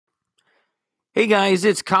Hey guys,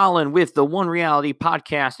 it's Colin with the One Reality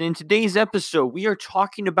Podcast. And in today's episode, we are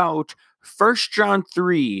talking about 1 John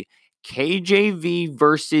 3, KJV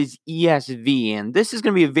versus ESV. And this is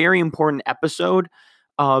going to be a very important episode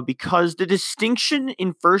because the distinction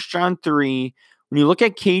in 1 John 3, when you look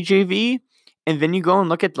at KJV and then you go and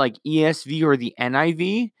look at like ESV or the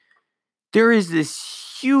NIV, there is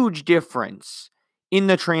this huge difference in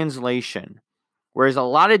the translation. Whereas a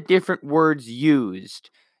lot of different words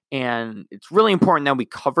used. And it's really important that we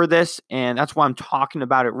cover this, and that's why I'm talking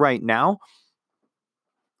about it right now.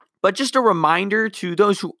 But just a reminder to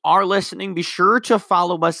those who are listening, be sure to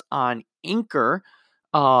follow us on Anchor.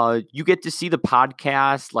 You get to see the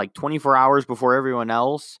podcast like 24 hours before everyone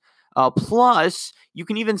else. Plus, you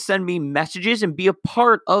can even send me messages and be a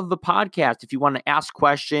part of the podcast if you want to ask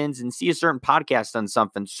questions and see a certain podcast on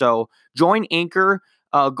something. So join Anchor.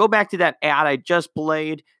 Go back to that ad I just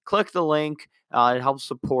played. Click the link. It helps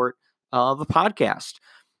support the podcast.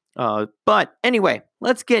 But anyway,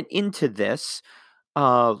 let's get into this.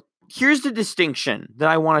 Here's the distinction that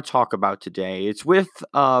I want to talk about today. It's with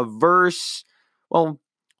let's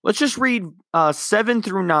just read 7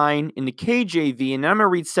 through 9 in the KJV, and then I'm going to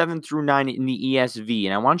read 7 through 9 in the ESV.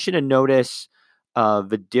 And I want you to notice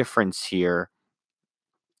the difference here.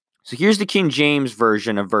 So here's the King James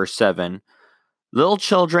version of verse 7. Little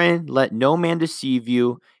children, let no man deceive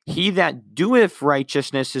you. He that doeth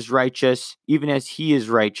righteousness is righteous, even as he is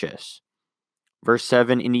righteous. Verse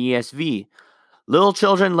 7 in the ESV. Little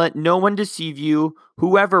children, let no one deceive you.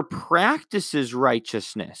 Whoever practices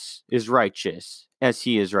righteousness is righteous, as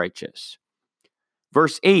he is righteous.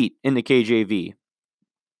 Verse 8 in the KJV.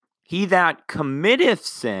 He that committeth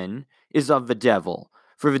sin is of the devil.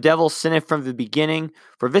 For the devil sinneth from the beginning.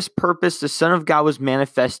 For this purpose the Son of God was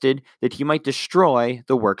manifested, that he might destroy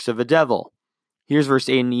the works of the devil. Here's verse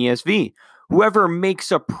 8 in the ESV. Whoever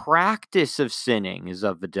makes a practice of sinning is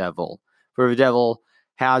of the devil. For the devil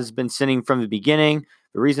has been sinning from the beginning.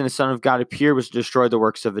 The reason the Son of God appeared was to destroy the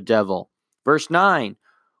works of the devil. Verse 9.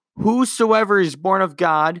 Whosoever is born of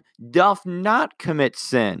God doth not commit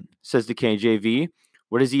sin, says the KJV.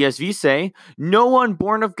 What does ESV say? No one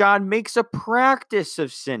born of God makes a practice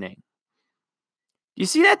of sinning. You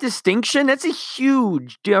see that distinction? That's a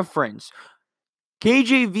huge difference.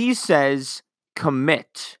 KJV says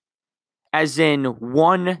commit, as in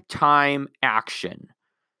one-time action.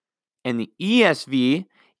 And the ESV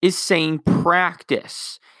is saying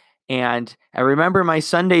practice. And I remember my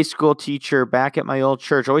Sunday school teacher back at my old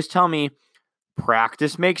church always tell me,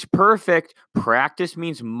 practice makes perfect. Practice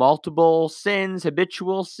means multiple sins,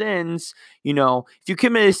 habitual sins. You know, if you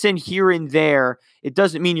commit a sin here and there, it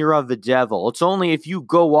doesn't mean you're of the devil. It's only if you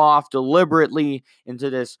go off deliberately into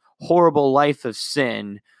this horrible life of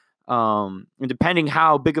sin. And depending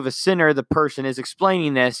how big of a sinner the person is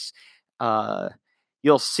explaining this,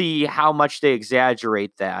 you'll see how much they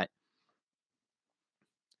exaggerate that.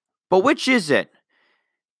 But which is it?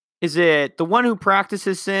 Is it the one who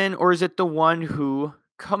practices sin, or is it the one who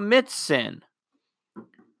commits sin?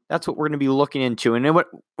 That's what we're going to be looking into. And when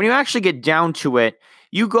you actually get down to it,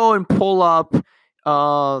 you go and pull up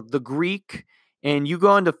the Greek, and you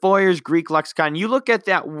go into Thayer's Greek lexicon. You look at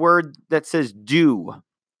that word that says do.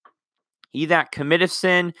 He that committeth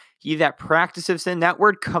sin, he that practiseth sin. That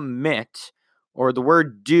word commit, or the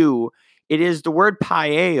word do, it is the word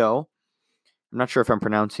paieo. I'm not sure if I'm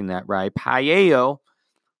pronouncing that right. Paieo,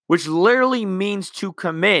 which literally means to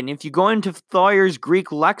commit. And if you go into Thayer's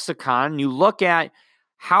Greek lexicon, you look at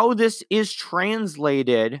how this is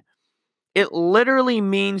translated, it literally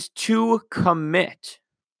means to commit.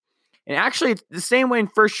 And actually, it's the same way in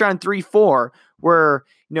 1 John 3:4, where,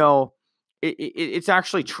 it's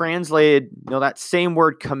actually translated, that same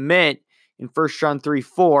word commit in 1 John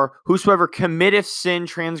 3:4, whosoever committeth sin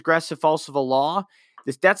transgresseth also the law.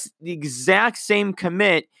 That's the exact same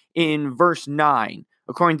commit in verse 9.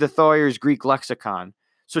 According to Thayer's Greek lexicon.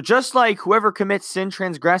 So just like whoever commits sin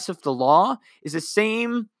transgresseth the law is the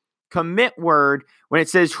same commit word when it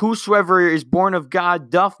says whosoever is born of God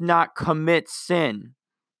doth not commit sin.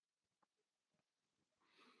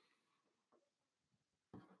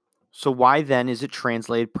 So why then is it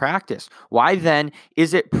translated practice? Why then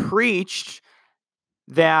is it preached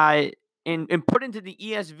that and put into the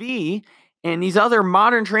ESV and these other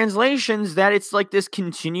modern translations that it's like this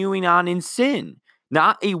continuing on in sin?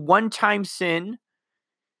 Not a one-time sin.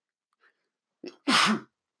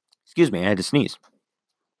 Excuse me, I had to sneeze.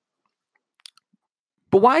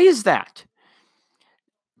 But why is that?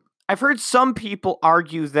 I've heard some people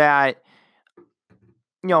argue that,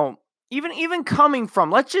 even coming from,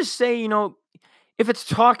 let's just say, if it's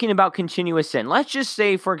talking about continuous sin, let's just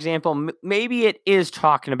say, for example, maybe it is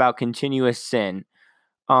talking about continuous sin.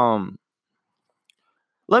 Let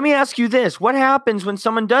me ask you this. What happens when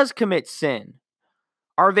someone does commit sin?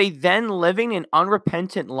 Are they then living an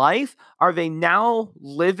unrepentant life? Are they now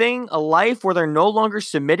living a life where they're no longer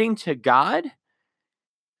submitting to God?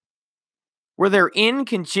 Where they're in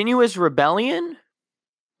continuous rebellion?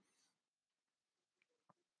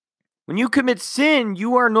 When you commit sin,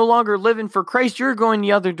 you are no longer living for Christ. You're going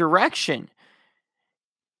the other direction.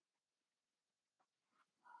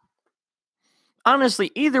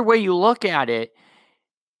 Honestly, either way you look at it,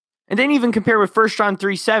 and then even compare with 1 John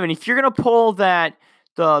 3:7, if you're going to pull that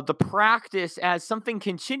the practice as something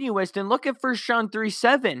continuous, then look at 1 John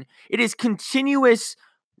 3:7. It is continuous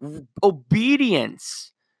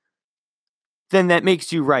obedience then that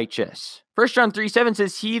makes you righteous. 1 John 3:7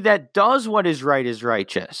 says, he that does what is right is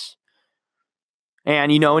righteous.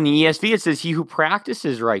 And, in the ESV, it says, he who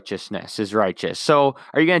practices righteousness is righteous. So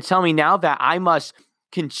are you going to tell me now that I must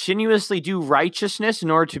continuously do righteousness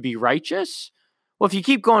in order to be righteous? Well, if you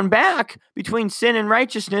keep going back between sin and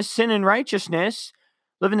righteousness,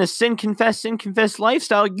 living a sin confess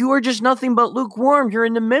lifestyle, you are just nothing but lukewarm. You're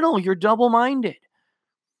in the middle. You're double-minded.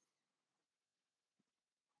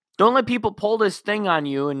 Don't let people pull this thing on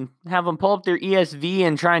you and have them pull up their ESV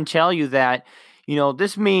and try and tell you that,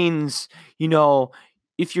 this means,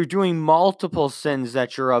 if you're doing multiple sins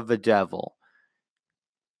that you're of the devil.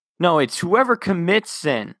 No, it's whoever commits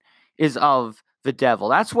sin is of the devil.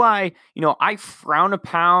 That's why, I frown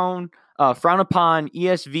upon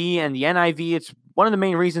ESV and the NIV. It's one of the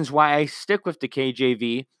main reasons why I stick with the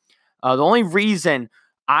KJV. The only reason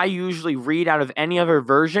I usually read out of any other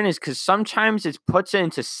version is because sometimes it puts it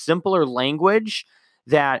into simpler language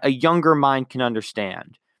that a younger mind can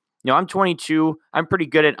understand. I'm 22. I'm pretty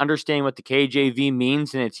good at understanding what the KJV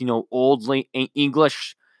means, and it's, old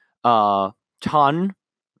English ton.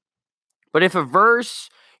 But if a verse,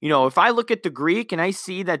 if I look at the Greek and I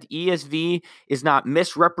see that the ESV is not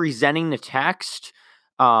misrepresenting the text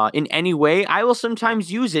in any way, I will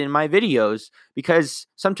sometimes use it in my videos because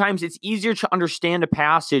sometimes it's easier to understand a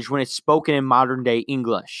passage when it's spoken in modern day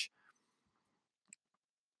English.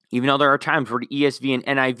 Even though there are times where the ESV and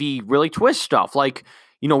NIV really twist stuff, like,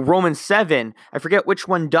 Romans 7, I forget which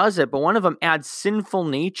one does it, but one of them adds sinful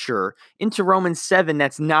nature into Romans 7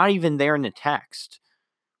 that's not even there in the text.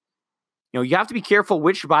 You have to be careful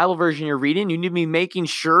which Bible version you're reading. You need to be making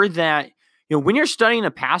sure that, when you're studying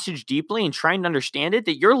a passage deeply and trying to understand it,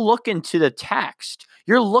 that you're looking to the text.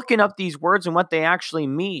 You're looking up these words and what they actually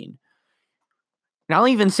mean. And I'll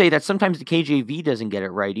even say that sometimes the KJV doesn't get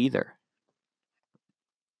it right either.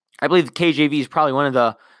 I believe the KJV is probably one of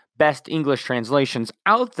the best English translations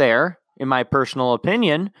out there, in my personal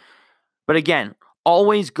opinion. But again,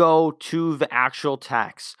 always go to the actual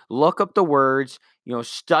text. Look up the words,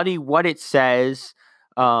 study what it says,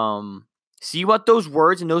 see what those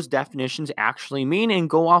words and those definitions actually mean, and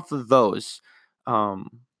go off of those.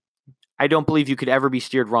 I don't believe you could ever be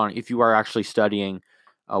steered wrong if you are actually studying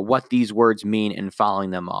what these words mean and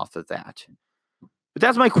following them off of that. But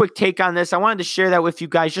that's my quick take on this. I wanted to share that with you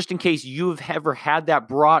guys just in case you've ever had that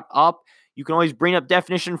brought up. You can always bring up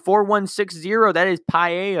definition 4160. That is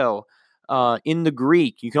paeo in the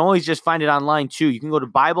Greek. You can always just find it online too. You can go to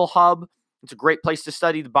Bible Hub. It's a great place to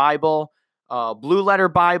study the Bible. Blue Letter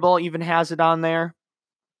Bible even has it on there.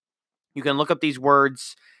 You can look up these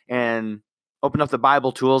words and open up the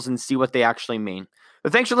Bible tools and see what they actually mean.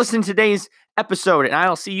 But thanks for listening to today's episode, and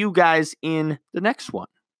I'll see you guys in the next one.